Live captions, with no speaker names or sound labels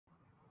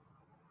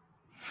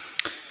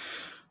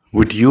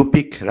Would you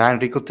pick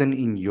Ryan Rickelton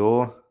in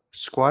your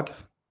squad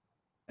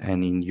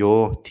and in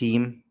your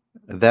team?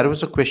 That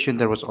was a question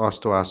that was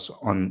asked to us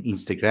on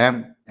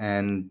Instagram,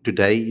 and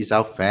today is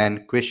our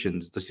fan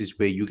questions. This is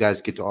where you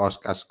guys get to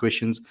ask us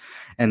questions,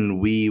 and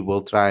we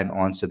will try and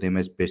answer them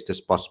as best as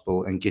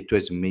possible and get to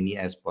as many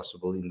as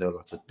possible in the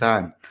allotted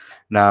time.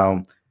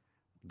 Now,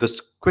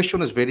 this question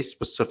was very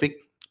specific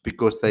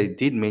because they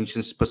did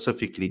mention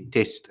specifically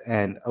Test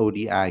and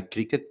ODI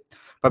cricket,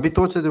 but we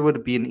thought that it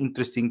would be an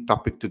interesting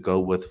topic to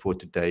go with for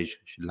today's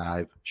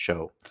live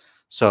show.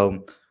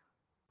 So,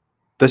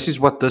 this is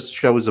what this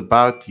show is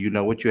about. You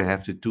know what you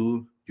have to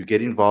do. You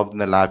get involved in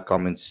the live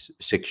comments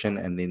section,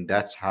 and then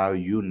that's how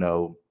you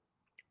know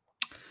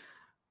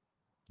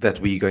that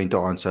we're going to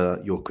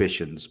answer your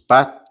questions.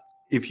 But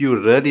if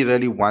you really,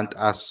 really want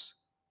us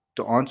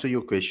to answer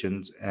your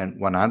questions and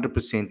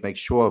 100% make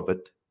sure of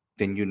it,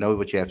 then you know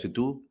what you have to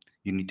do.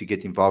 You need to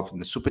get involved in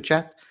the super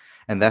chat,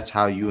 and that's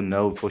how you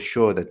know for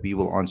sure that we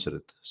will answer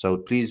it. So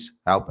please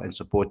help and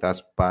support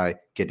us by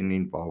getting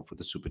involved with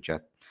the super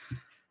chat.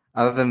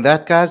 Other than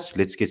that, guys,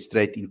 let's get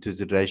straight into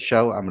today's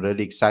show. I'm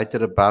really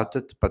excited about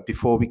it. But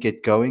before we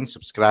get going,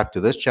 subscribe to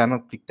this channel,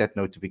 click that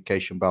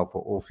notification bell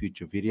for all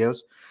future videos,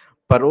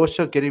 but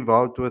also get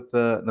involved with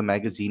the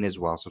magazine as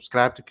well.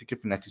 Subscribe to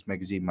Cricket Fanatics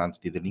Magazine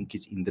Monthly. The link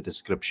is in the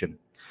description.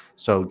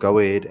 So go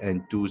ahead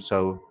and do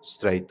so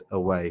straight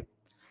away.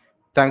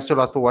 Thanks a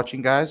lot for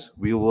watching, guys.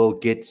 We will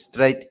get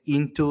straight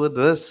into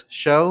this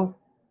show.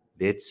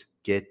 Let's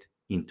get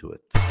into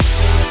it.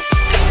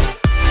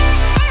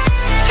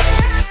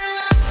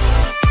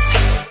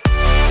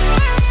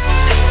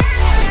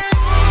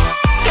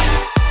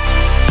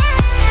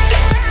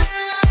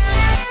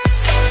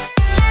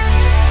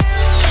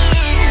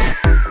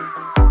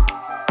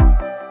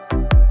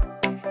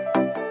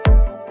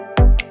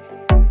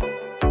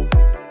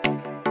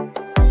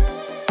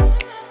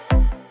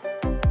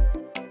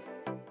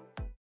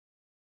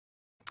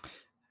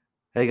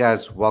 Hey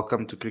guys,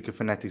 welcome to Cricket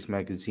Fanatics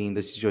Magazine.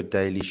 This is your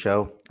daily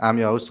show. I'm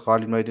your host,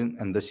 Khalid,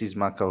 and this is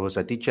my co-host,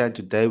 Aditya, and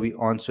today we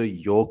answer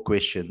your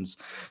questions.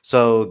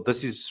 So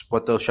this is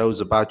what the show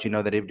is about. You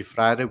know that every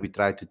Friday we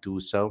try to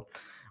do so.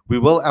 We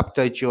will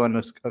update you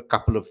on a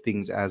couple of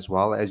things as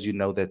well. As you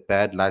know, that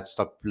Bad Light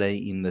stopped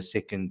playing in the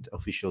second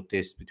official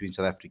test between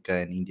South Africa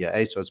and India.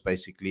 So it's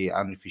basically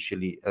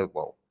unofficially,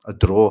 a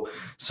draw.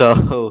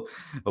 So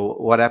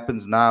what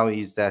happens now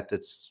is that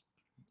it's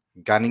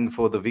gunning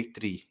for the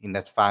victory in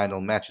that final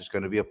match. It's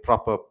going to be a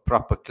proper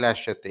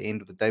clash at the end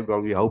of the day.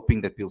 Well, we're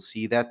hoping that we'll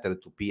see that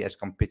it will be as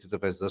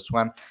competitive as this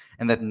one,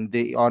 and that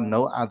there are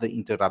no other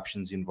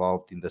interruptions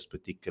involved in this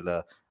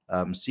particular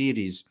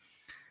series.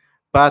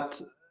 But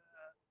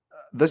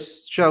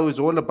this show is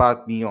all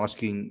about me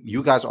asking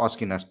you guys,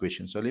 asking us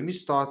questions. So let me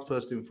start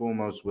first and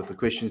foremost with the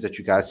questions that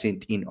you guys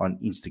sent in on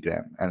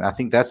Instagram, and I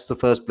think that's the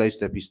first place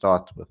that we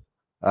start with.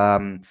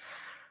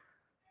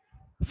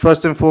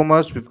 First and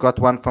foremost, we've got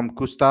one from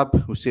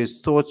Kustab who says,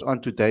 thoughts on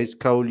today's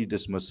Kohli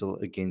dismissal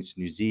against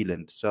New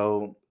Zealand.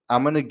 So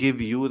I'm going to give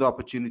you the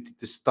opportunity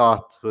to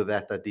start with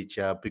that,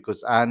 Aditya,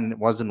 because I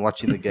wasn't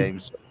watching the game.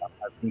 So I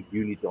think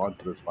you need to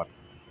answer this one.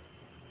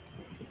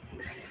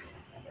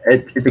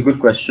 It's a good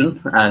question,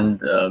 and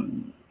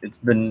it's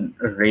been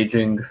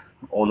raging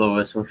all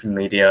over social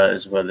media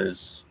as well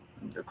as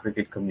the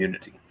cricket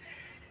community.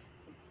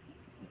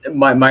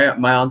 My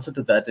answer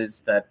to that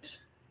is that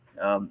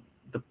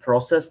the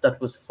process that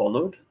was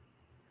followed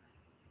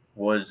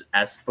was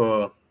as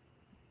per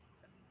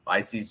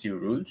ICC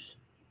rules,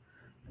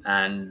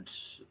 and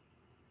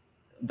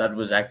that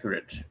was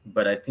accurate.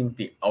 But I think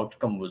the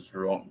outcome was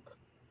wrong.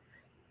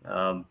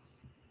 To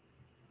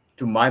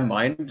my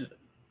mind,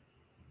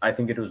 I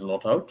think it was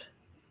not out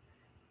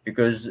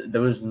because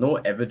there was no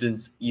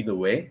evidence either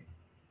way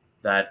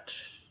that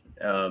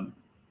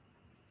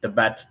the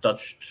bat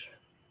touched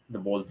the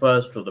ball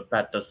first or the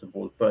bat touched the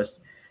ball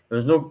first. There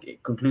was no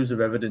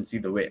conclusive evidence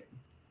either way.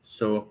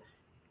 So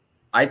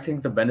I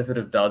think the benefit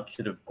of doubt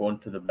should have gone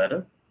to the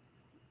batter.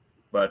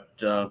 But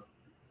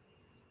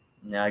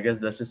yeah, I guess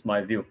that's just my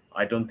view.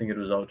 I don't think it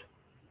was out.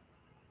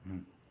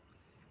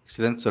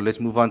 Excellent. So let's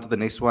move on to the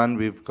next one.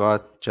 We've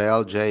got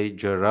JLJ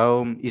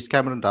Jerome. Is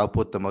Cameron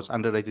Dalport the most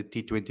underrated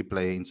T20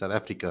 player in South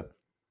Africa?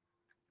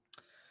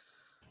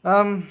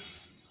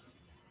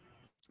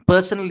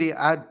 Personally,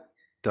 I'm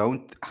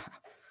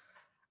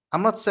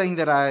not saying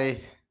that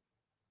I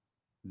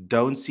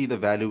don't see the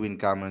value in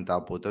Cameron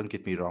Dalport. Don't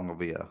get me wrong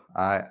over here.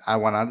 I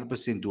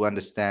 100% do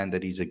understand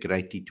that he's a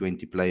great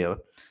T20 player,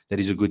 that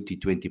he's a good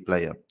T20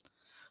 player.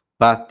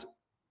 But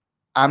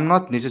I'm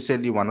not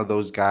necessarily one of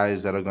those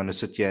guys that are going to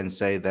sit here and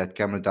say that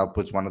Cameron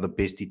Dalport's one of the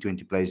best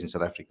T20 players in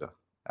South Africa.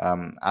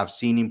 I've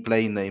seen him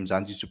play in the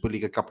Mzansi Super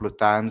League a couple of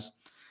times.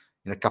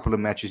 In a couple of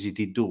matches, he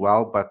did do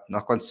well, but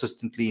not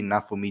consistently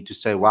enough for me to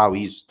say, wow,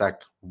 he's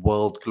like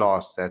world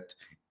class, that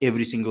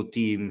every single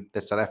team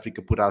that South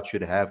Africa put out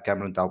should have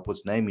Cameron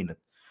Dalport's name in it.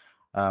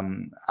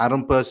 I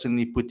don't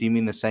personally put him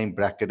in the same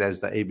bracket as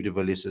the AB de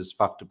Villiers,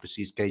 Faf du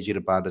Plessis, KG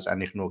Rabadas,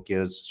 Anik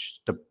Nokias,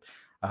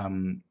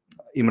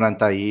 Imran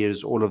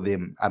Tahir's, all of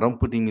them. I don't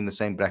put him in the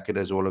same bracket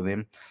as all of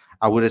them.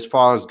 I would, as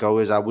far as go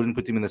as I wouldn't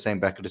put him in the same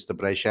bracket as the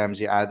Bray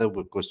Shamsi either,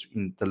 because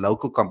in the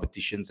local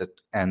competitions that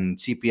and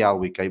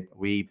CPL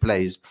we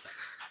plays,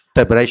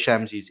 the Bray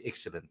Shamsi is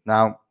excellent.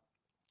 Now,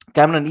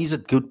 Cameron is a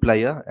good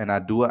player, and I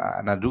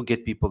do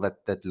get people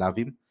that love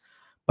him,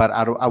 but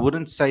I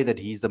wouldn't say that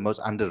he's the most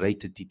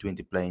underrated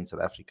T20 player in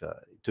South Africa.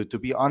 To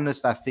be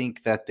honest, I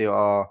think that there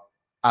are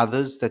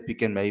others that we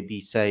can maybe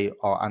say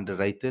are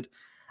underrated.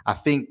 I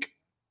think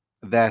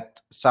that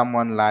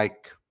someone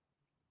like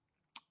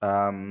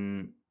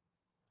um,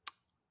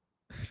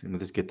 let me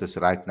just get this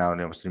right now,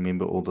 and I must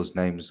remember all those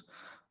names.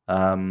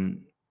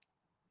 Um,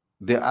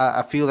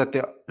 I feel that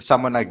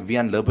someone like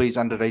Vian Lubbe is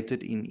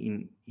underrated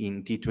in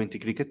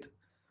T20 cricket.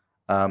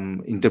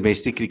 In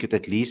domestic cricket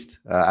at least.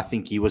 I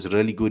think he was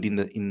really good in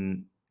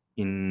the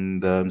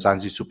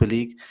Mzansi Super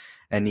League,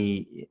 and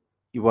he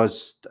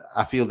was.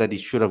 I feel that he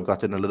should have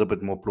gotten a little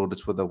bit more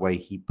plaudits for the way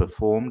he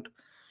performed.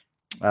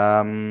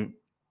 Um,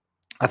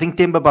 I think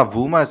Temba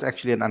Bavuma is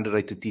actually an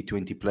underrated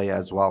T20 player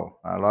as well.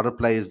 A lot of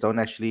players don't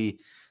actually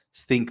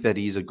think that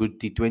he's a good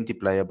T20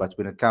 player, but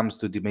when it comes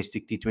to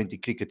domestic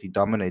T20 cricket, he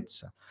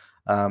dominates.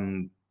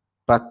 Um,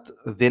 but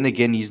then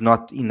again, he's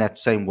not in that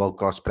same world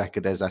class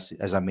bracket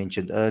as I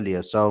mentioned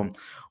earlier. So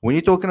when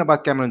you're talking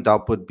about Cameron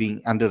Dalport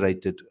being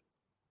underrated,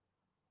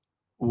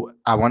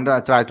 I wonder. I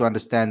try to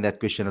understand that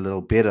question a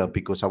little better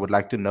because I would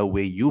like to know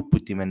where you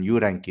put him and you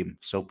rank him.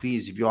 So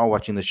please, if you are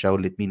watching the show,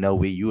 let me know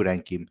where you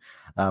rank him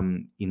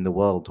in the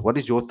world. What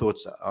is your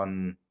thoughts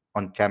on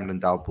Cameron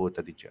Dalport,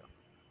 Aditya?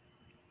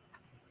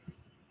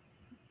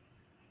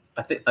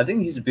 I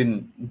think he's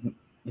been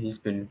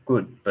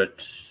good,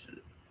 but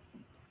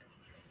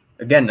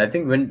again, I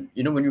think when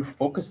you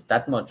focus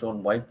that much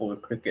on white ball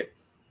cricket,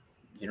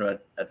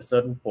 at a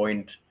certain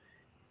point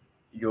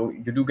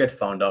you do get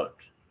found out,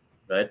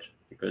 right?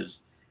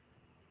 Because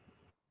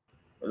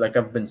like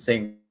I've been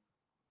saying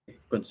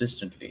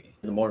consistently,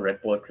 the more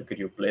red ball cricket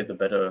you play, the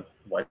better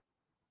white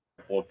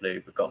ball player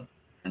you become.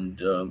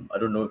 And I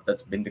don't know if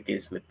that's been the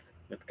case with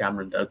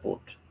Cameron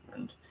Delport.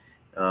 And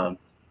um,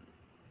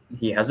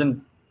 he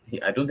hasn't.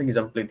 I don't think he's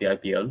ever played the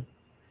IPL.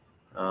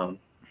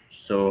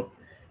 So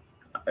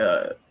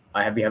uh,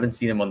 we haven't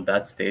seen him on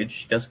that stage.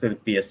 He does play the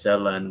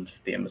PSL and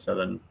the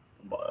MSL and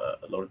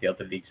a lot of the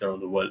other leagues around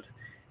the world.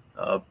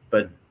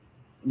 But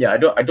yeah,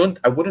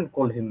 I wouldn't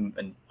call him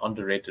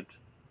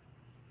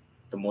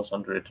the most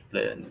underrated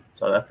player in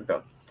South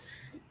Africa,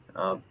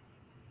 uh,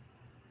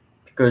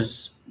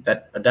 because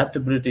that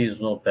adaptability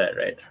is not there,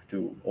 right,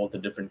 to all the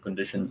different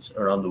conditions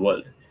around the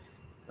world.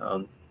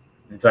 Um,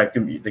 in fact,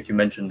 like you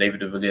mentioned,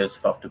 David de Villiers,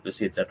 Faf du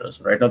Plessis, etc.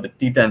 So right now the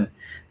T10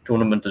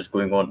 tournament is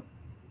going on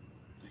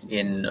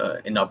in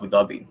Abu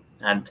Dhabi,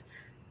 and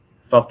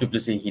Faf du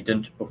Plessis, he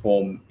didn't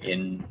perform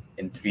in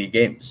 3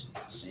 games.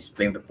 He's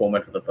playing the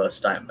format for the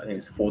first time. I think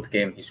his fourth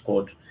game he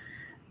scored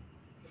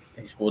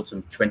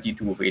some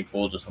 22 of 8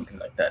 balls or something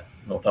like that,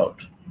 not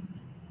out.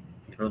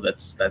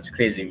 That's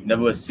crazy. We've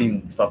never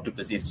seen Faf du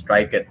Plessis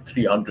strike at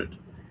 300.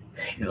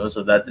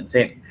 So that's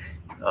insane.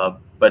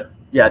 But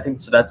yeah, I think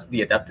so. That's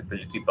the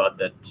adaptability part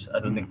that I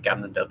don't think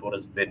Cameron Delport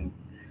has been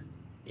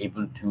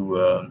able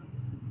to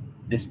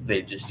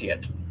display just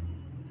yet.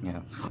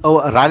 Yeah.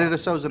 Oh, Riley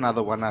Rousseau is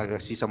another one. I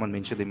see someone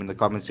mentioned him in the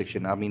comment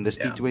section. I mean, this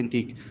Yeah.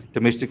 T20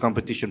 domestic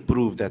competition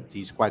proved that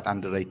he's quite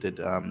underrated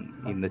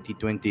in the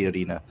T20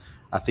 arena.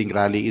 I think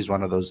Riley is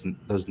one of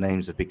those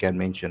names that we can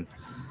mention.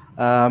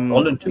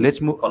 Colin too.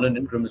 Let's move. Colin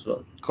Ingram as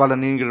well.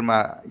 Colin Ingram,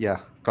 yeah,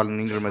 Colin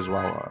Ingram as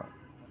well.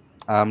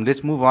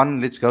 Let's move on.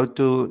 Let's go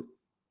to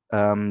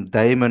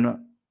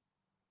Damon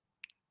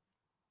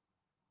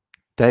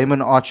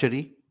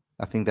Archery.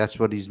 I think that's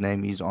what his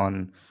name is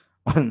on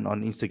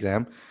on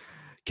Instagram.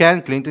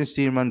 Can Clinton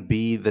Stearman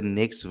be the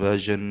next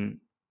version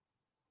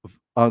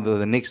of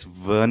the next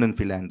Vernon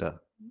Philander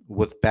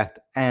with bat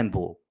and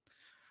ball?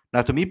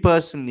 Now, to me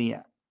personally,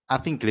 I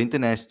think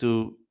Clinton has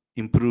to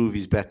improve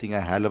his batting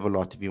a hell of a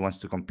lot if he wants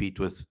to compete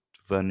with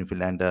Vernon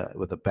Philander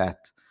with a bat.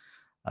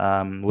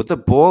 With the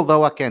ball,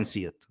 though, I can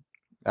see it.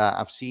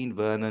 I've seen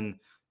Vernon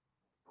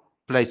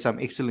play some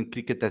excellent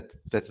cricket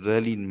that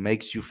really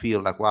makes you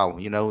feel like, wow,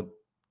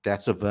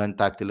 that's a Vern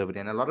type delivery.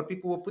 And a lot of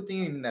people were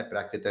putting him in that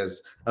bracket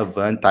as a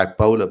Vern type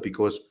bowler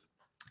because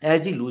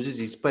as he loses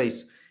his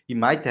pace, he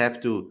might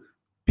have to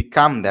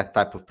become that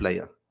type of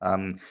player.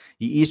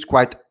 He is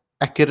quite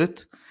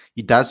accurate.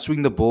 He does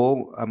swing the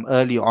ball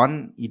early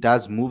on. He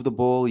does move the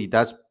ball. He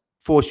does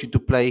force you to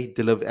play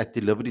at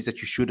deliveries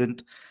that you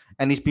shouldn't.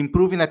 And he's been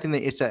proving that in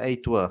the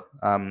SAA tour.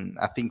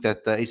 I think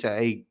that the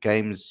SAA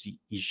games,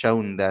 he's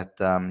shown that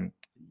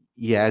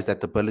he has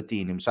that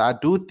ability in him. So I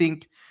do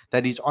think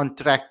that he's on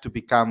track to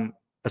become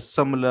a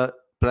similar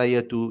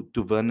player to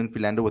Vernon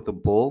Philander with the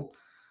ball,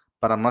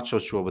 but I'm not so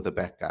sure with the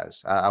bat,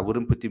 guys. I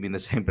wouldn't put him in the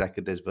same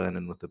bracket as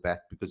Vernon with the bat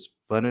because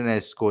Vernon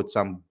has scored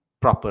some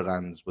proper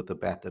runs with the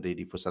bat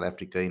already for South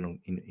Africa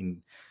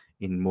in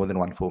more than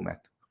one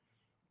format.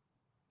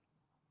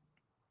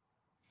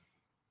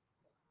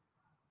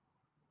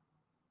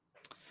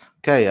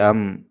 Okay,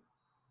 I'm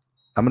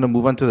gonna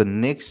move on to the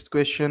next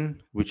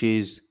question, which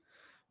is: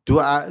 do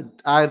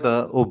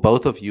either or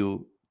both of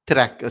you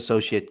track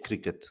associate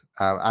cricket.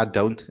 I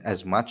don't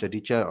as much.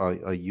 Aditya,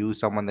 are you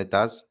someone that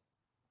does?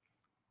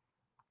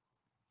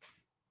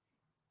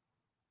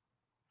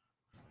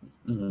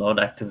 Not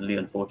actively,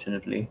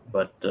 unfortunately,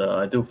 but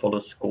I do follow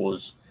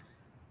scores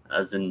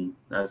as in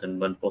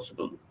when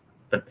possible.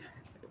 But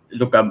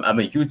look, I'm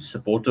a huge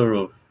supporter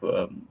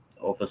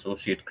of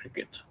associate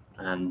cricket,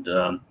 and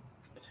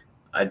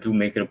I do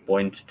make it a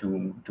point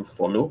to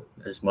follow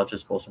as much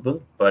as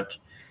possible. But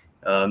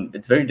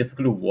it's very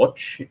difficult to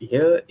watch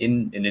here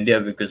in India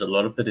because a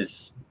lot of it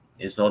is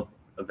not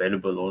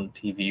available on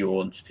TV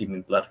or on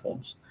streaming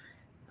platforms,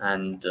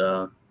 and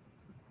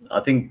I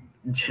think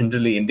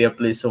generally India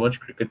plays so much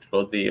cricket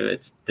throughout the year.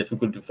 It's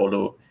difficult to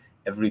follow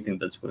everything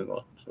that's going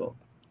on. So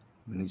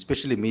And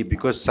especially me,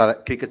 because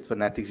Cricket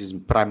Fanatics is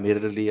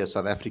primarily a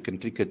South African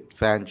cricket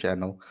fan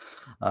channel.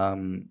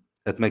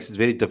 It makes it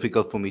very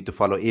difficult for me to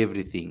follow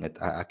everything.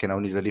 I can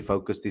only really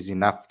focus. There's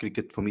enough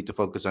cricket for me to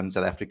focus on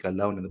South Africa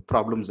alone and the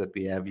problems that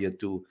we have here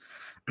too.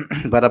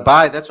 But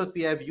Abai, that's what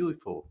we have you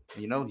for.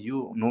 You know,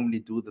 you normally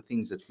do the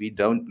things that we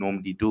don't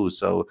normally do.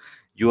 So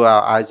you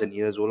are eyes and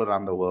ears all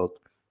around the world.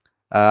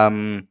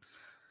 Um,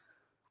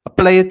 a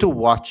player to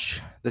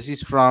watch. This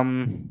is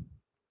from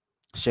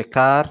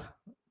Shekar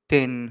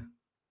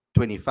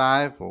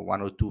 1025 or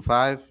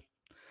 1025.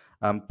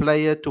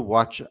 Player to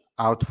watch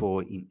out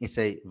for in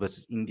SA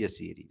versus India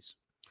series.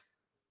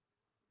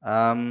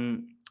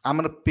 I'm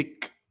gonna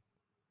pick.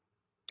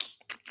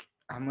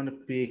 I'm gonna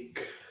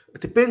pick.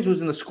 It depends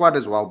who's in the squad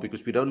as well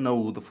because we don't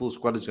know who the full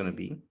squad is gonna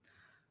be.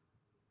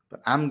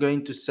 But I'm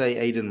going to say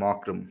Aiden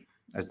Markram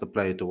as the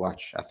player to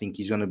watch. I think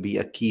he's going to be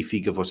a key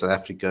figure for South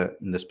Africa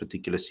in this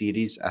particular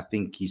series. I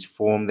think his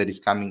form that is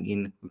coming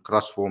in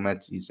across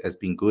formats has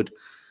been good.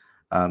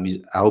 I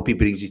hope he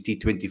brings his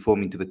T20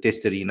 form into the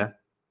test arena.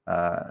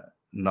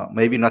 Not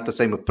maybe not the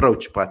same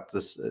approach, but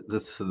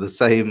the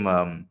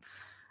same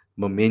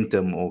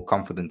momentum or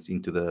confidence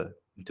into the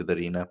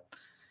arena.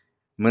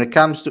 When it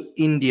comes to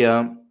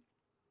India,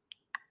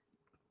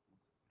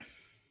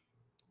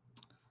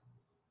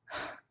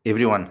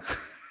 everyone.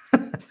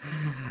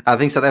 I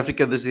think South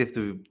Africa this have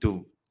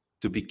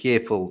to be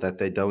careful that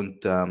they don't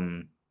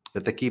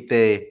that they keep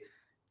their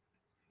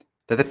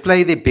that they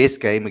play their best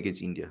game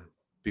against India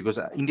because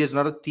India is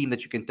not a team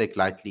that you can take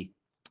lightly,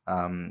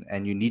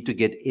 and you need to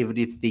get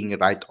everything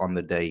right on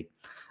the day.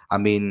 I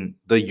mean,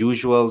 the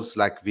usuals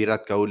like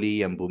Virat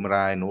Kohli and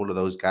Bumrah and all of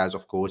those guys,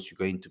 of course, you're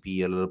going to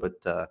be a little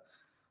bit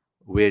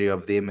wary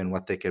of them and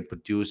what they can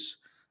produce.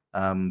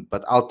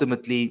 But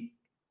ultimately,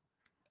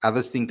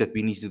 others think that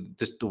we need to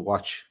just to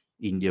watch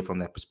India from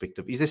that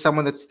perspective. Is there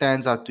someone that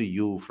stands out to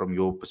you from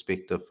your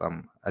perspective,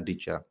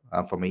 Aditya,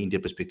 from an India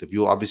perspective?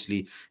 You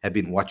obviously have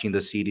been watching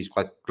the series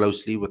quite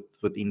closely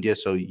with India,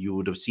 so you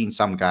would have seen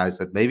some guys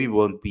that maybe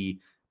won't be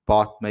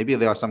part. Maybe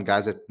there are some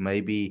guys that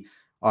maybe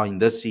are in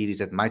this series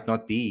that might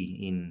not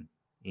be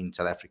in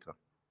South Africa.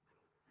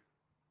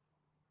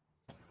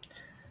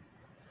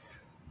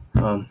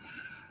 um,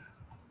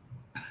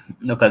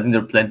 look, I think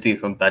there are plenty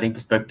from batting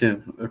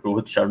perspective.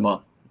 Rohit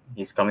Sharma,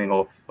 he's coming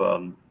off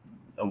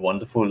a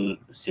wonderful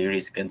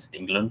series against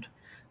England,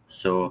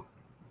 so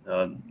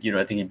I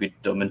think he'd be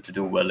determined to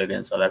do well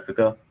against South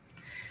Africa.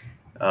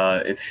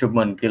 If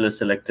Shubman Gill is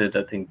selected,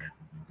 I think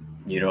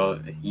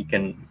he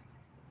can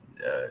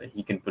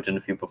put in a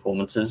few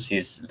performances.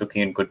 He's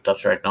looking in good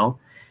touch right now.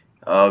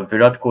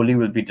 Virat Kohli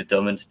will be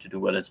determined to do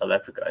well in South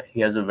Africa. He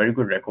has a very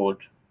good record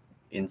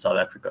in South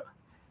Africa.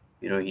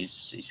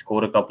 He's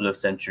scored a couple of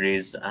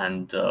centuries,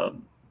 and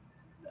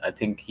I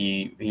think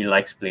he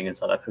likes playing in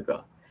South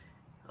Africa.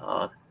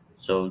 Uh,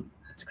 so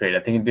it's great. I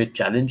think it'd be a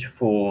challenge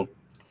for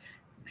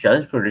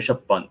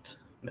Rishabh Pant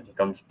when he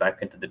comes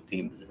back into the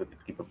team as a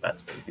wicketkeeper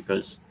batsman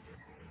because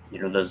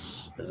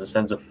there's a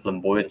sense of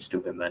flamboyance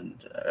to him, and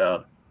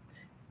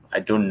I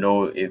don't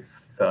know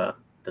if the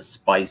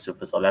spice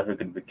of a South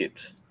African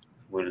wicket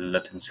will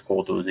let him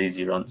score those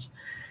easy runs.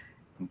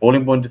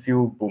 Bowling point of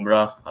view,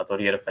 Bumrah, I thought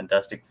he had a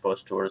fantastic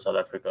first tour of South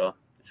Africa.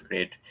 It's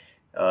great.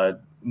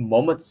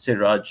 Mohammad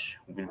Siraj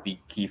will be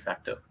key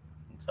factor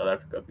in South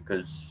Africa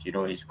because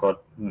he's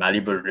got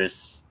malleable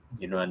wrists,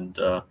 and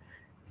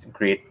he's a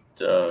great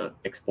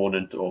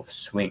exponent of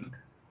swing.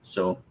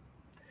 So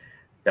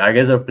yeah, I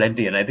guess there are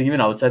plenty, and I think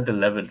even outside the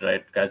 11,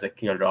 right, guys like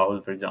KL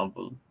Rahul, for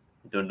example,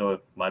 we don't know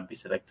if might be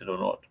selected or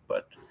not,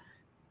 but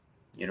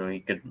he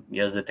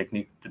has the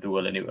technique to do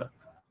well anywhere.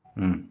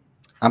 Mm.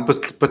 I'm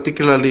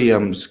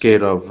particularly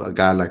scared of a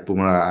guy like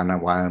Bumrah,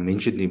 and why I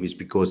mentioned him is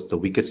because the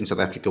wickets in South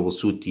Africa will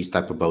suit these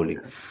type of bowling,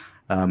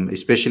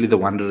 especially the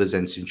Wanderers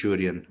and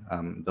Centurion.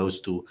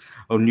 Those two.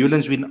 Oh,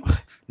 Newlands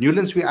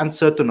we're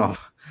uncertain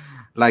of.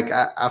 Like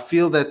I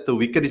feel that the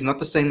wicket is not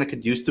the same like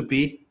it used to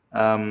be.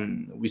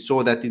 We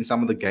saw that in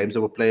some of the games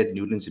that were played at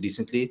Newlands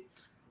recently.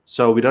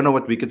 So we don't know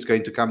what wicket's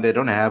going to come. They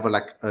don't have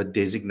like a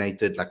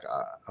designated like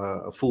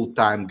a full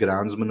time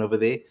groundsman over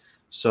there.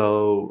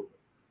 So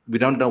we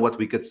don't know what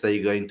wickets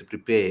they're going to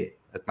prepare.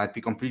 It might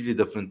be completely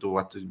different to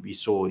what we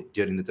saw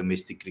during the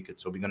domestic cricket.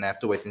 So we're going to have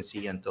to wait and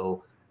see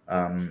until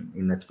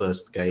in that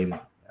first game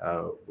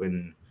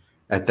when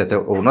at that,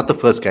 or not the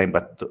first game,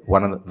 but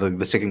one of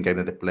the second game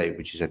that they play,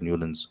 which is at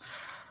Newlands.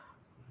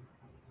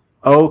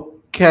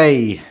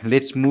 Okay,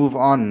 let's move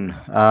on.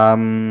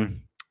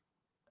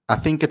 I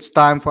think it's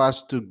time for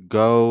us to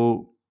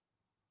go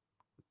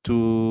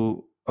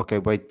to. Okay,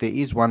 wait. There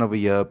is one over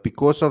here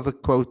because of the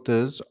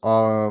quotas.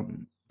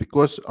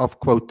 Because of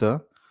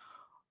quota,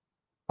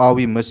 are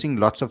we missing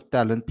lots of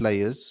talent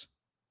players,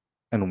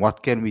 and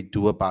what can we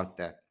do about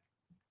that?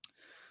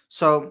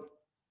 So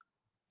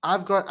I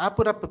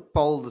put up a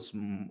poll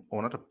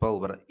or not a poll,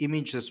 but an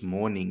image this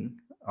morning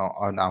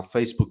on our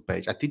Facebook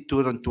page. I did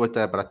do it on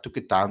Twitter, but I took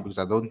it down because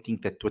I don't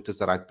think that Twitter is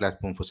the right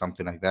platform for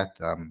something like that.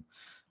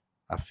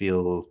 I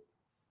feel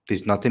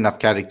there's not enough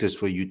characters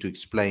for you to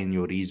explain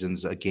your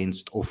reasons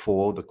against or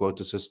for the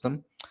quota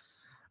system.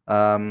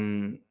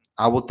 Um,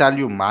 I will tell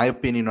you my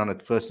opinion on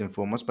it first and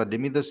foremost, but let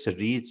me just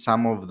read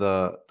some of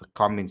the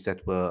comments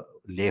that were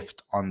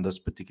left on this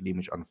particular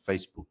image on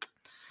Facebook.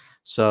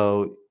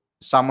 So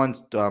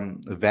someone's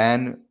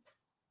Van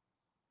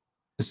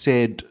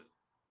said,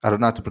 I don't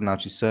know how to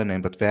pronounce his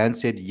surname, but Van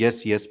said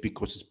yes, yes,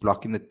 because it's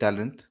blocking the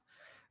talent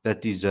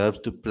that deserves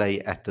to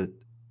play at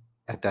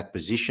that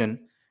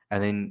position.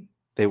 And then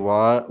there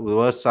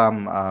were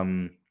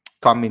some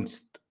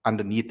comments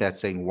underneath that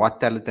saying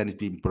what talent that is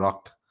being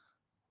blocked,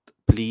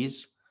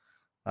 please.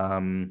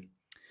 Um,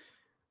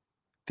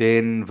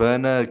 then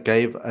Werner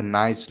gave a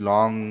nice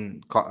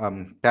long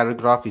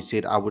paragraph. He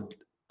said, "I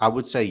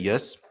would say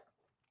yes.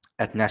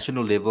 At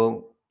national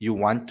level, you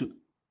want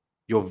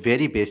your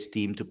very best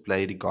team to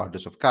play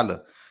regardless of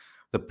color.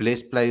 The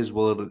best players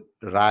will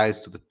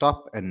rise to the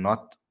top and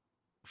not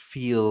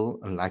feel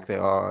like they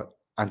are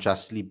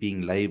unjustly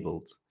being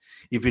labeled.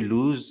 If we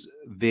lose,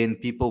 then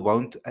people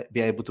won't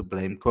be able to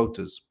blame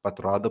quotas,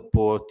 but rather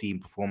poor team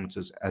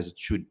performances as it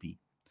should be.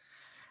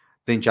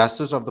 The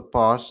injustice of the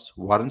past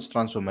warrants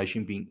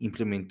transformation being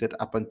implemented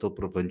up until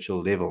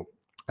provincial level.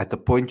 At the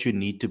point you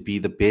need to be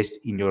the best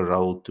in your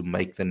role to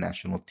make the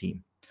national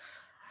team.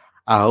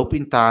 I hope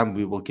in time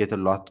we will get a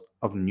lot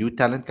of new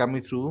talent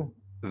coming through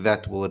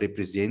that will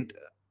represent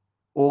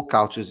all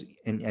cultures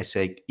in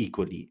SA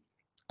equally.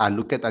 I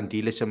look at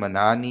Andile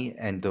Semanani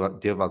and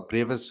Deval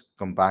Brevis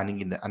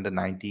combining in the under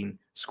 19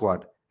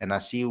 squad, and I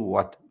see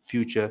what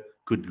future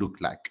could look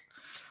like."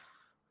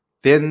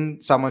 Then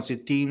someone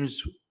said,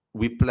 "Teams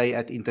we play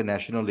at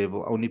international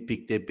level only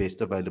pick their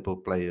best available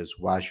players.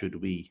 Why should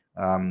we?"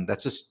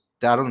 That's just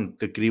I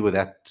don't agree with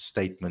that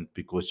statement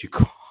because you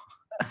can't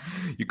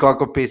you can't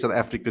compare South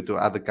Africa to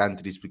other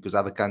countries because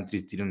other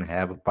countries didn't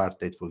have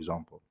apartheid, for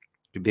example.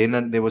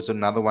 Then there was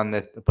another one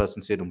that a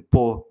person said,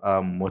 Mpo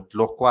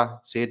Motlokwa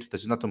said,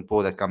 this is not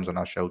Mpo that comes on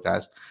our show,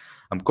 guys.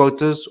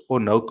 Quotas or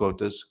no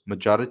quotas,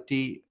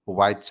 majority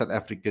white South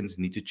Africans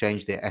need to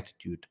change their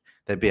attitude.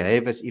 They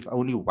behave as if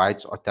only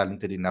whites are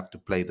talented enough to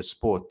play the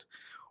sport.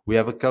 We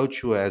have a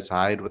coach who has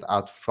hired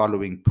without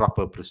following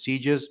proper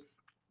procedures,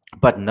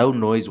 but no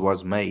noise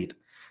was made.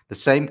 The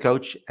same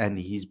coach and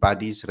his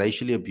buddies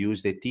racially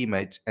abused their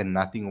teammates and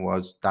nothing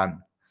was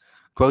done.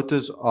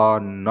 Quotas are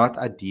not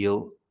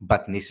ideal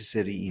but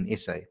necessary in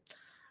SA.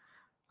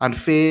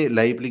 Unfair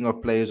labeling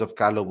of players of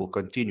color will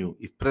continue.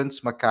 If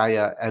Prince,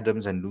 Makaya,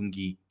 Adams, and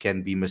Lungi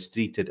can be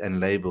mistreated and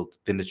labeled,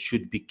 then it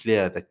should be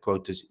clear that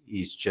quotas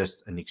is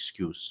just an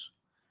excuse.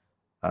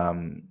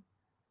 Um,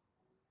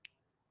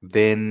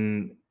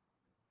 then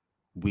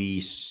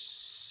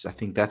I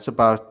think that's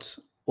about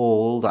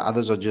all. The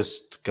others are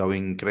just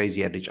going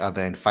crazy at each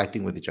other and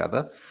fighting with each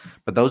other.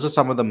 But those are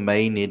some of the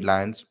main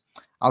headlines.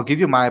 I'll give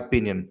you my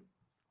opinion.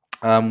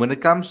 When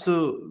it comes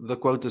to the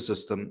quota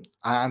system,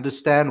 I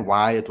understand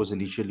why it was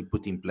initially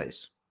put in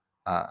place.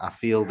 I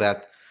feel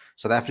that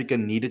South Africa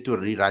needed to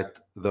rewrite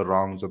the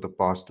wrongs of the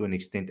past to an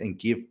extent and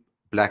give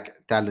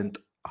black talent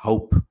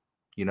hope.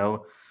 You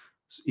know,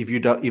 if you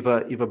don't, if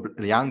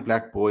a young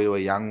black boy or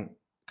a young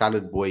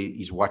colored boy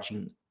is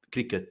watching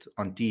cricket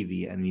on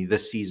TV and he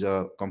this sees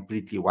a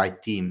completely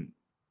white team,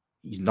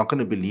 he's not going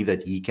to believe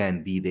that he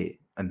can be there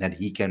and that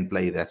he can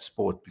play that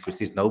sport because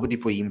there's nobody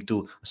for him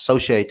to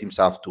associate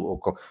himself to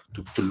or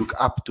to look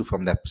up to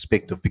from that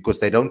perspective because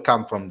they don't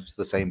come from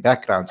the same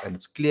backgrounds. And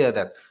it's clear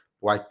that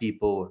white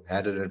people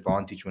had an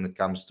advantage when it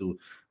comes to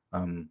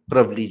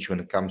privilege,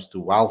 when it comes to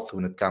wealth,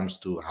 when it comes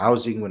to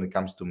housing, when it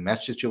comes to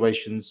match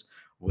situations,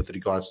 with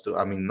regards to,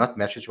 I mean, not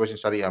match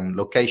situations, sorry,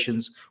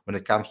 locations, when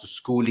it comes to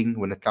schooling,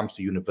 when it comes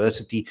to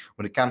university,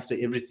 when it comes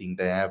to everything,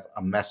 they have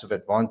a massive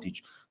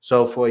advantage.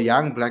 So for a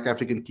young black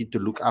African kid to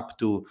look up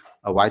to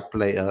a white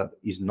player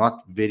is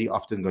not very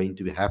often going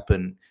to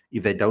happen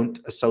if they don't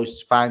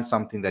find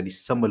something that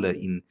is similar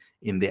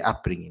in their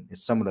upbringing.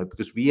 It's similar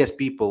because we as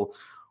people,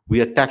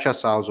 we attach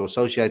ourselves or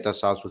associate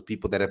ourselves with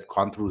people that have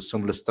gone through a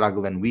similar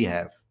struggle than we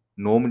have.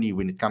 Normally,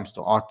 when it comes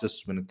to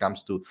artists, when it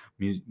comes to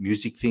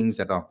music things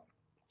that are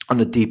on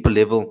a deeper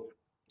level,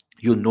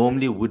 you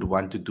normally would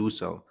want to do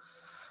so.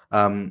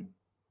 Um,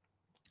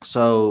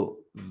 so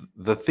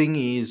the thing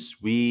is,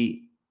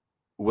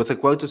 with a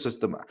quota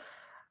system,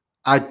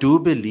 I do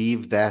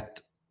believe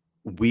that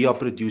we are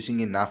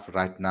producing enough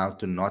right now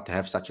to not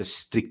have such a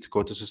strict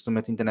quota system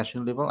at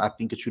international level. I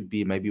think it should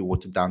be maybe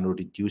watered down or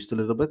reduced a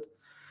little bit.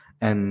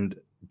 And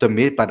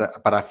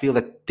but I feel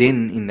that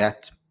then in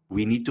that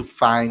we need to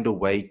find a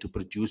way to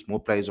produce more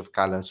players of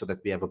color so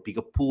that we have a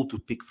bigger pool to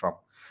pick from.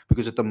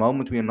 Because at the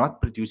moment we are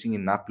not producing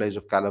enough players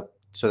of color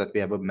so that we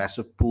have a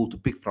massive pool to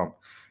pick from.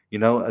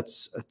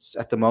 It's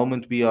at the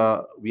moment we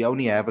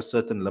only have a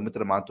certain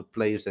limited amount of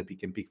players that we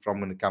can pick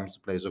from when it comes to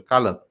players of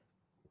color.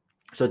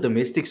 So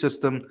domestic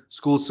system,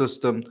 school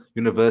system,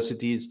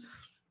 universities,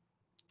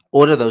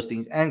 all of those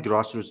things and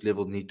grassroots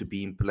level need to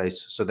be in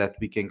place so that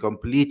we can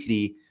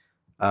completely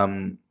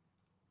um,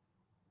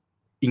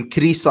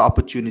 increase the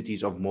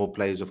opportunities of more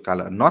players of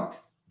color,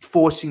 not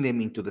forcing them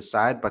into the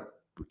side, but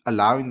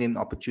allowing them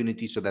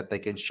opportunities so that they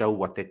can show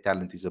what their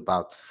talent is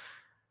about.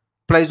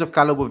 Players of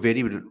color were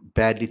very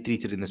badly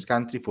treated in this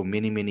country for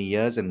many, many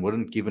years and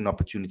weren't given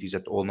opportunities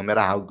at all, no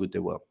matter how good they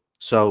were.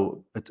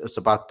 So it's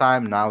about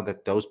time now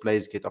that those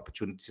players get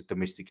opportunities at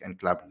domestic and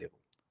club level.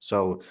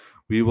 So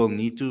we will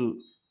need to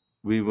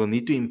we will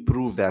need to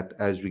improve that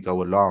as we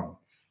go along.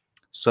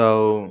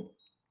 So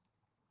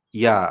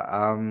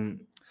yeah,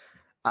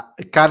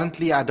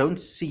 currently I don't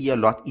see a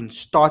lot in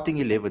starting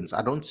 11s.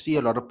 I don't see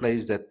a lot of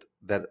players that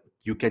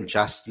you can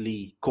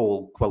justly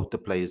call quota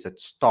players that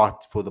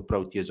start for the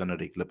Proteas on a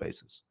regular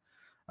basis.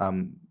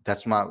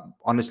 That's my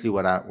honestly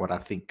what I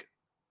think.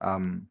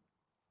 Um,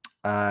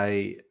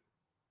 I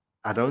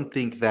I don't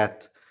think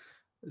that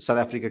South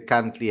Africa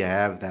currently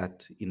have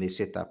that in their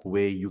setup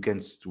where you can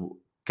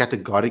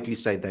categorically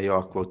say they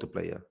are a quota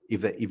player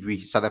if we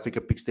South Africa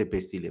picks their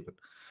best 11.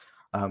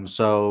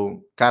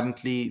 So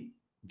currently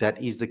that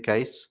is the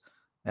case,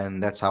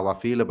 and that's how I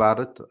feel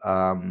about it.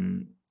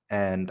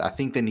 And I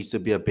think there needs to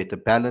be a better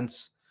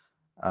balance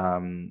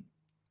um,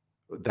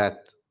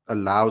 that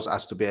allows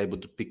us to be able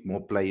to pick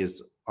more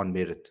players on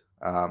merit.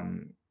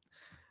 The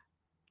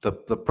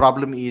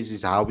problem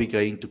is how we're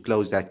going to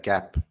close that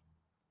gap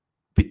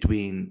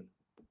between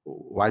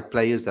white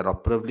players that are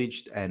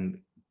privileged and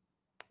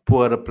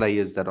poorer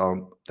players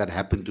that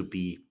happen to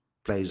be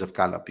players of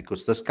color,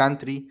 because this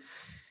country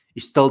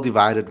is still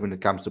divided when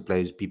it comes to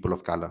players, people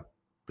of color.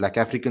 Black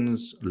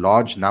Africans,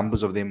 large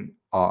numbers of them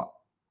are,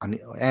 and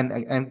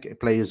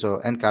players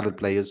and colored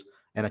players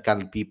and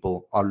colored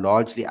people are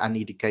largely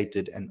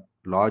uneducated and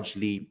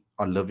largely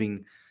are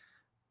living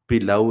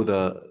below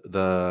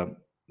the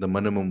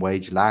minimum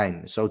wage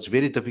line. So it's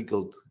very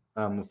difficult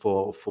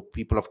for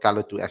people of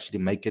color to actually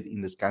make it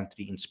in this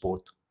country in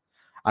sport,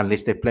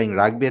 unless they're playing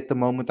rugby at the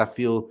moment. I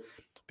feel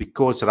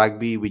because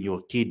rugby, when you're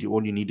a kid,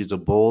 all you need is a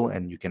ball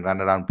and you can run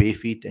around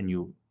barefoot, and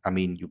you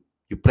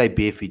play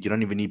barefoot. You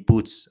don't even need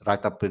boots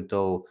right up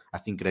until I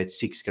think grade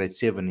 6, grade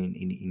 7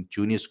 in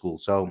junior school.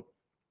 So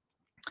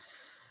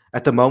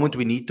at the moment,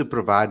 we need to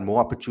provide more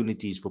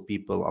opportunities for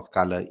people of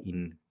color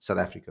in South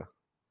Africa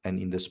and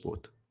in the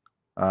sport.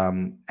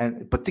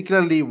 And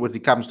particularly when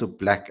it comes to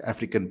Black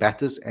African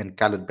batters and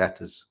colored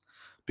batters,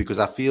 because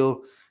I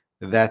feel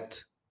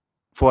that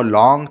for a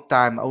long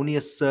time, only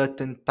a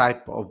certain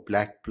type of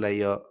black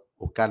player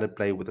or colored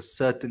player with a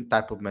certain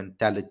type of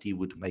mentality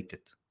would make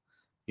it,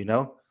 you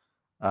know?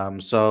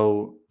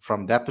 So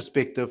from that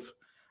perspective,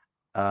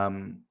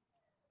 um,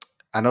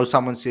 I know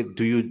someone said,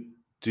 do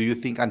you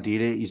think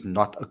Andile is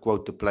not a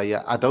quota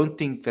player? I don't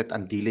think that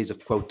Andile is a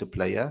quota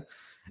player.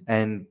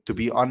 And to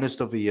be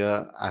honest, over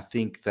here, I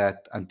think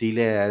that Andile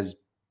has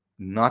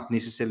not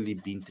necessarily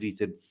been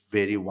treated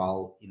very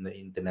well in the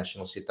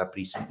international setup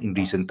in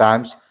recent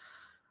times.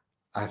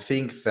 I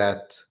think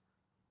that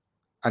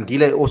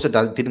Andile also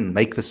didn't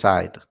make the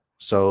side.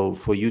 So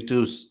for you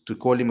to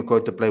call him a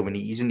quota player when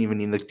he isn't even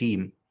in the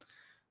team,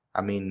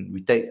 I mean,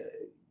 we take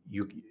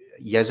you.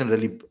 He hasn't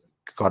really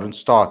gotten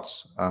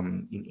starts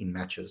in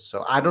matches.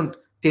 So I don't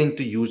tend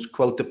to use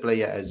quota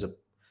player as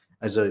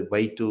a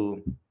way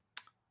to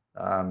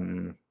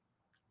um,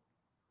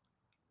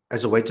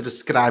 as a way to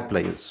describe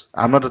players.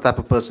 I'm not the type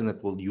of person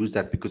that will use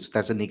that because it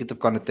has a negative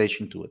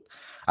connotation to it.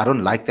 I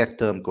don't like that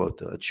term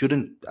quota. It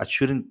shouldn't. I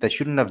shouldn't. They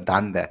shouldn't have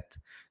done that.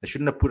 They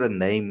shouldn't have put a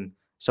name,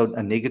 so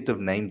a negative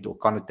name or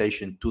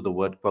connotation to the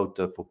word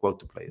quota for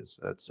quota players.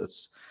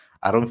 It's.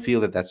 I don't feel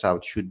that that's how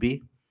it should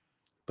be.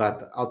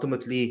 But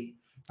ultimately,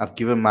 I've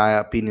given my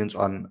opinions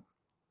on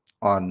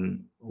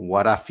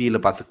what I feel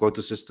about the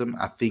quota system.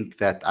 I think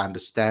that I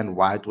understand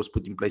why it was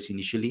put in place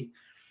initially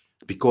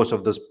because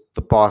of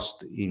the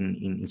past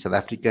in South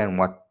Africa and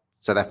what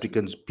South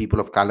Africans, people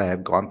of color,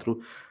 have gone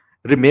through.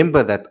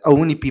 Remember that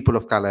only people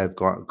of color have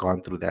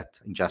gone through that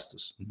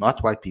injustice,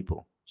 not white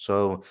people.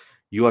 So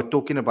you are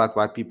talking about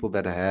white people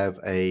that have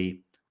a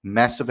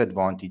massive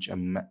advantage,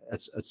 and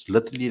it's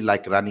literally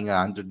like running a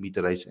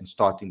 100-meter race and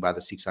starting by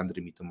the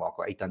 600-meter mark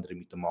or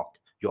 800-meter mark.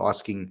 You're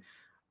asking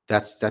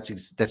that's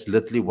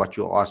literally what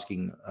you're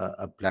asking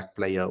a black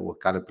player or a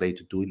colored player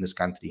to do in this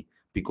country,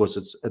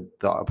 because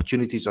the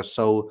opportunities are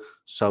so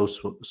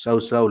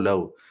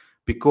low,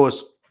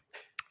 because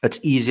it's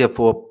easier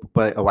for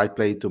a white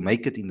player to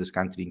make it in this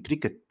country in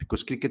cricket,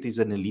 because cricket is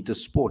an elitist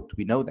sport.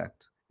 We know that,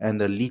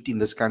 and the elite in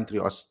this country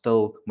are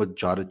still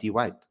majority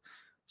white.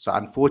 So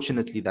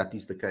unfortunately, that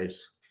is the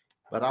case.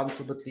 But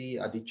ultimately,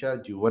 Aditya,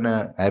 do you want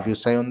to have your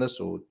say on this,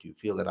 or do you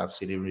feel that I've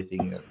said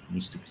everything that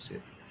needs to be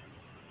said?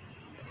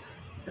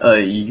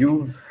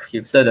 You've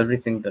said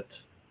everything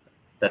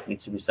that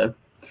needs to be said.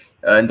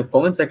 In the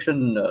comment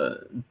section,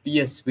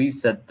 PSV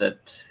said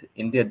that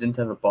India didn't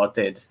have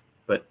apartheid,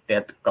 but they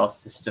had the caste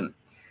system.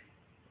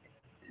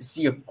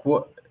 See,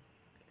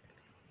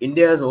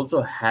 India has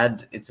also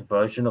had its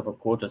version of a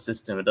quota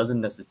system. It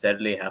doesn't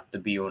necessarily have to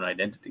be own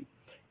identity.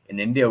 In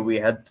India, we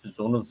had the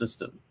zonal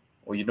system,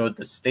 or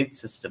the state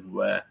system,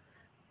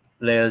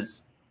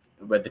 players,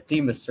 where the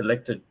team is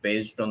selected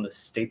based on the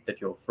state that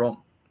you're from.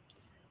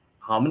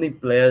 How many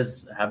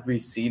players have we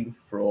seen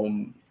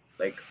from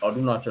like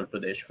Arunachal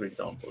Pradesh, for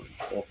example,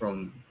 or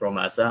from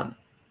Assam?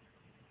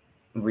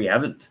 We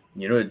haven't.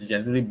 It's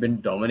generally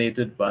been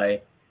dominated by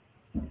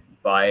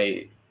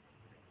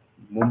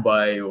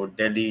Mumbai or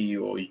Delhi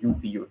or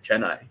UP or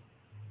Chennai.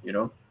 You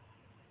know,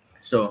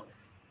 so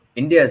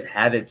India has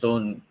had its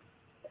own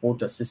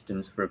quota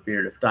systems for a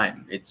period of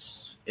time. It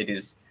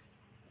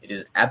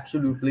is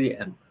absolutely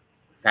and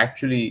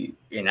factually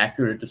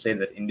inaccurate to say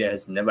that India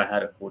has never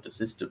had a quota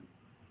system.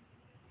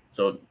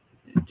 So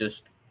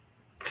just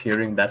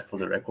clearing that for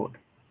the record.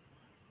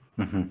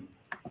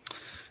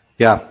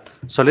 Yeah.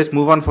 So let's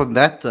move on from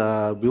that.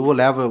 We will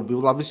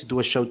obviously do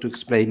a show to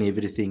explain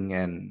everything,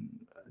 and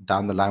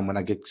down the line when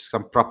I get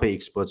some proper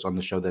experts on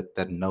the show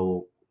that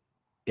know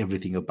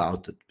everything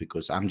about it,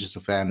 because I'm just a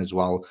fan as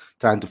well,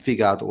 trying to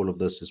figure out all of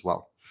this as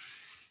well.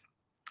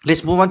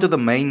 Let's move on to the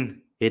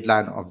main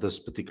headline of this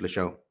particular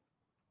show.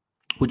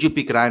 Would you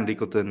pick Ryan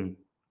Rickelton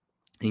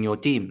in your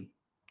team?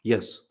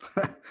 Yes.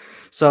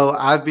 So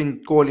I've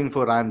been calling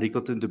for Ryan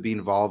Rickelton to be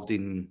involved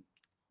in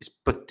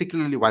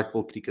particularly white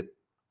ball cricket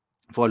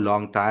for a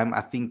long time.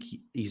 I think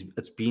he's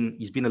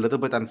been a little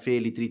bit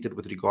unfairly treated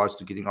with regards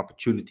to getting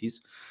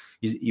opportunities.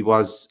 He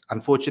was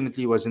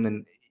unfortunately he was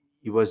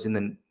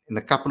in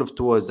a couple of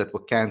tours that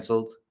were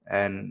cancelled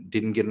and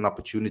didn't get an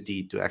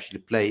opportunity to actually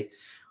play,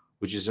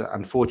 which is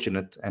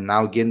unfortunate. And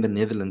now again, the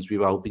Netherlands, we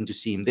were hoping to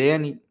see him there,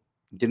 and he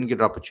didn't get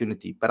an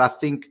opportunity. But I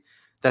think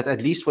that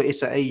at least for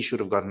SAA, he should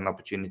have gotten an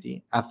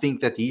opportunity. I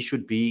think that he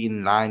should be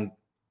in line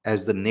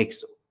as the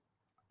next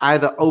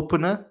either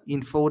opener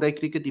in 4-day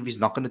cricket if he's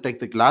not going to take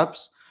the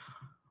gloves,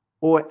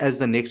 or as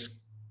the next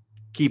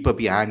keeper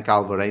behind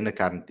Carl Verreynne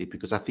currently,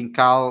 because I think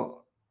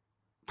Carl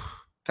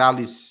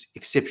is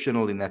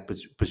exceptional in that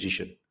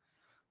position.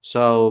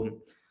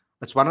 So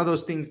it's one of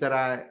those things that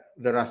I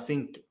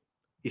think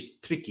is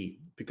tricky,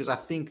 because I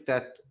think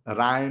that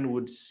Ryan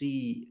would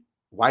see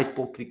white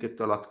ball cricket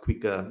a lot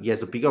quicker. He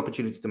has a big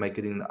opportunity to make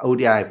it in the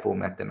ODI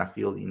format than I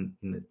feel in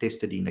the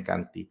Test arena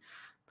currently.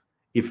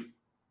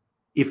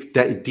 If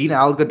Dean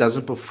Alger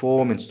doesn't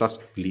perform and starts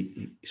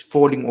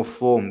falling off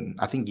form,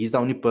 I think he's the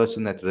only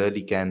person that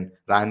really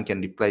Ryan can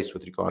replace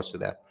with regards to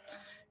that.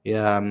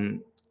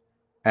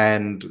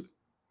 And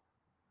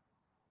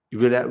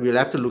we'll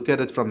have to look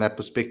at it from that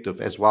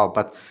perspective as well.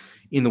 But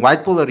in the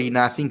white ball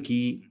arena, I think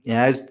he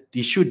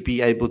should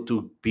be able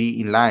to be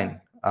in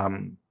line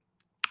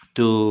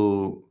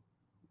to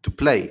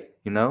play.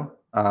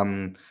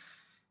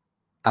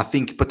 I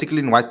think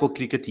particularly in white ball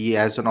cricket, he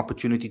has an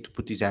opportunity to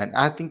put his hand.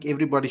 I think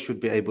everybody should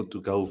be able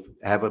to go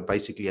have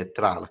basically a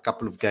trial, a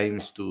couple of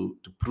games to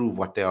prove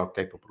what they are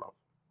capable of,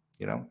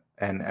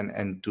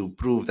 and to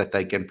prove that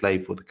they can play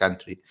for the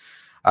country.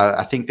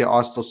 I think there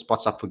are still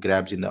spots up for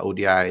grabs in the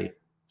ODI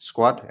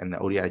squad and the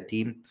ODI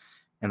team,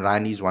 and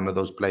Ryan is one of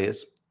those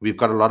players. We've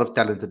got a lot of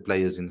talented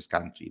players in this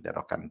country that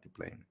are currently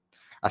playing.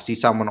 I see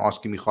someone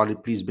asking me,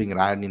 Khalid, please bring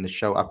Ryan in the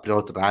show. I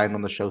brought Ryan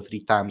on the show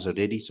 3 times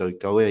already, so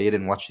go ahead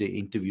and watch the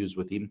interviews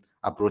with him.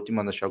 I brought him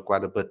on the show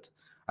quite a bit.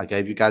 I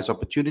gave you guys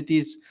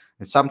opportunities,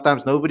 and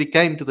sometimes nobody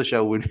came to the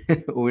show when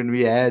when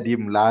we had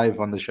him live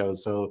on the show.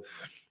 So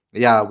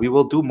yeah, we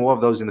will do more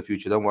of those in the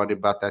future. Don't worry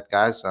about that,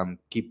 guys.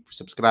 Keep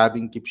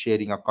subscribing, keep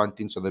sharing our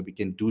content so that we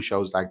can do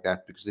shows like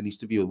that, because it needs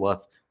to be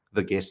worth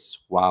the guests'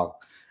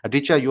 while.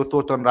 Aditya, your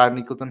thought on Ryan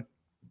Rickelton?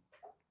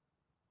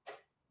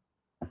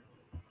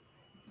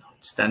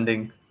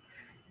 Outstanding.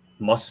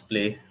 Must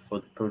play for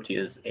the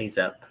Proteas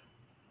ASAP.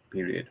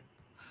 Period.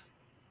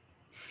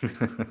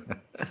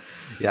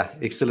 Yeah,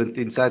 excellent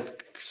insight.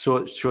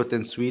 Short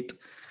and sweet.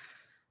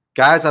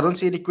 Guys, I don't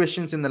see any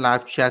questions in the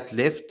live chat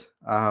left.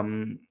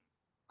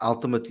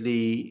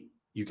 Ultimately,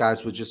 you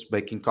guys were just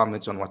making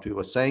comments on what we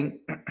were saying.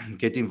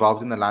 Get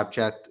involved in the live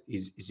chat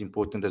is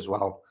important as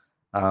well.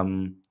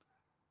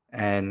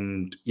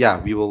 And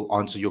yeah, we will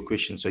answer your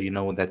questions so you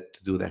know that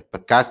to do that.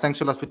 But guys, thanks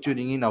a lot for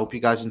tuning in. I hope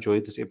you guys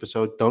enjoyed this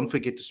episode. Don't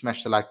forget to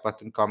smash the like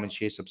button, comment,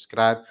 share,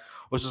 subscribe.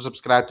 Also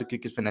subscribe to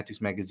Cricket Fanatics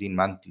Magazine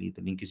monthly.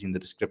 The link is in the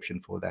description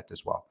for that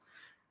as well.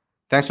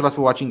 Thanks a lot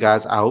for watching,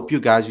 guys. I hope you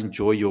guys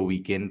enjoy your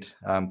weekend.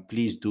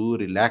 Please do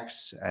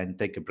relax and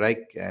take a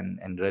break and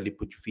really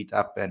put your feet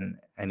up and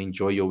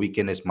enjoy your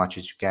weekend as much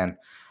as you can.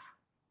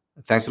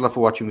 Thanks a lot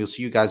for watching. We'll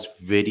see you guys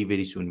very,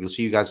 very soon. We'll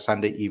see you guys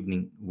Sunday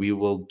evening. We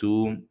will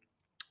do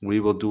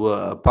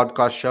a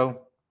podcast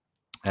show,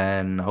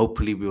 and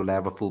hopefully we will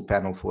have a full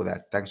panel for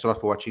that. Thanks a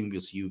lot for watching. We'll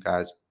see you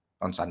guys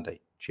on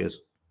Sunday.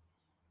 Cheers.